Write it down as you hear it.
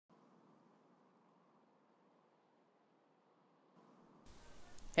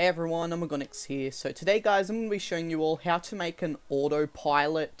Hey everyone, Omogonix here. So today guys, I'm going to be showing you all how to make an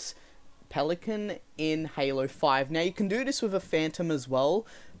autopilot Pelican in Halo 5. Now you can do this with a Phantom as well,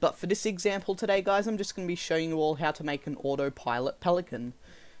 but for this example today guys, I'm just going to be showing you all how to make an autopilot Pelican.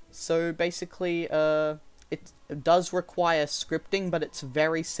 So basically, it does require scripting, but it's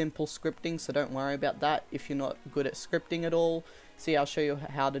very simple scripting, so don't worry about that if you're not good at scripting at all. See, I'll show you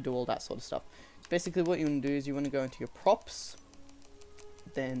how to do all that sort of stuff. So basically what you want to do is you want to go into your props,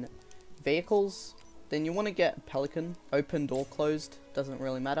 then vehicles, then you want to get Pelican, open, door closed, doesn't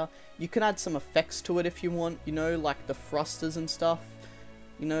really matter. You can add some effects to it if you want, you know, like the thrusters and stuff,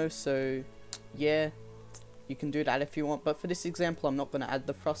 you know, so yeah, you can do that if you want, but for this example I'm not going to add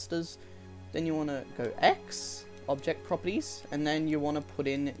the thrusters. Then you want to go X, object properties, and then you want to put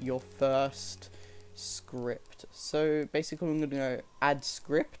in your first script. So basically we're going to go add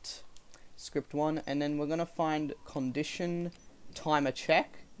script 1, and then we're going to find condition timer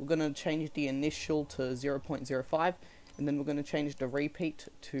check. We're going to change the initial to 0.05, and then we're going to change the repeat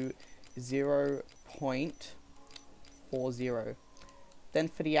to 0.40. Then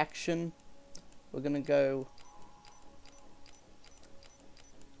for the action, we're going to go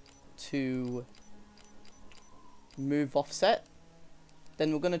to move offset.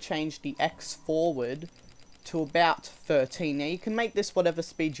 Then we're going to change the X forward to about 13. Now you can make this whatever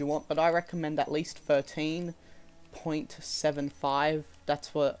speed you want, but I recommend at least 13.75.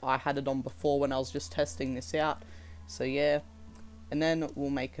 That's what I had it on before when I was just testing this out. So yeah, and then we'll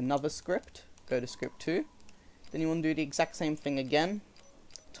make another script. Go to script 2. Then you want to do the exact same thing again.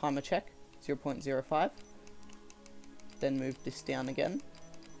 Timer check 0.05. Then move this down again.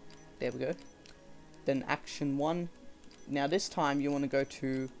 There we go. Then action 1. Now this time you want to go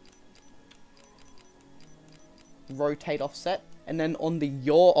to rotate offset, and then on the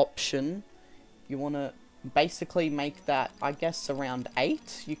yaw option you want to basically make that, I guess, around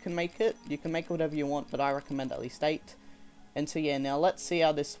 8. You can make it whatever you want, but I recommend at least 8. And so yeah, now let's see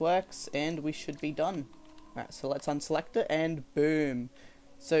how this works, and we should be done. Alright, so let's unselect it, and boom.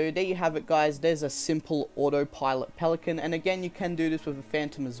 So there you have it guys, there's a simple autopilot Pelican, and again you can do this with a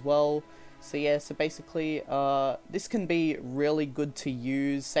Phantom as well. So yeah, so basically this can be really good to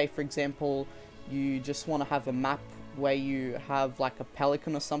use. Say for example, you just want to have a map where you have like a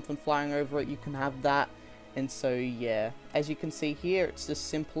Pelican or something flying over it, you can have that. And so yeah, as you can see here, it's just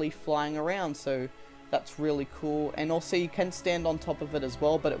simply flying around, so that's really cool. And also you can stand on top of it as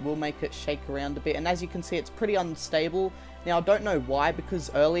well, but it will make it shake around a bit. And as you can see, it's pretty unstable. Now I don't know why,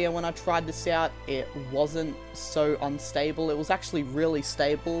 because earlier when I tried this out, it wasn't so unstable. It was actually really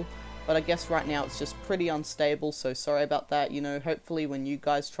stable, but I guess right now it's just pretty unstable, so sorry about that. You know, hopefully when you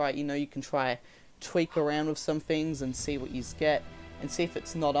guys try it, you know, you can try tweak around with some things and see what you get, and see if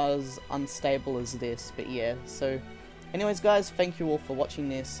it's not as unstable as this. But yeah, so anyways guys, thank you all for watching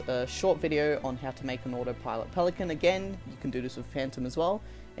this short video on how to make an autopilot Pelican. Again, you can do this with Phantom as well.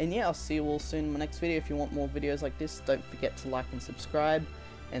 And yeah, I'll see you all soon in my next video. If you want more videos like this, don't forget to like and subscribe,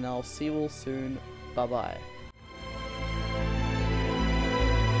 and I'll see you all soon. Bye bye.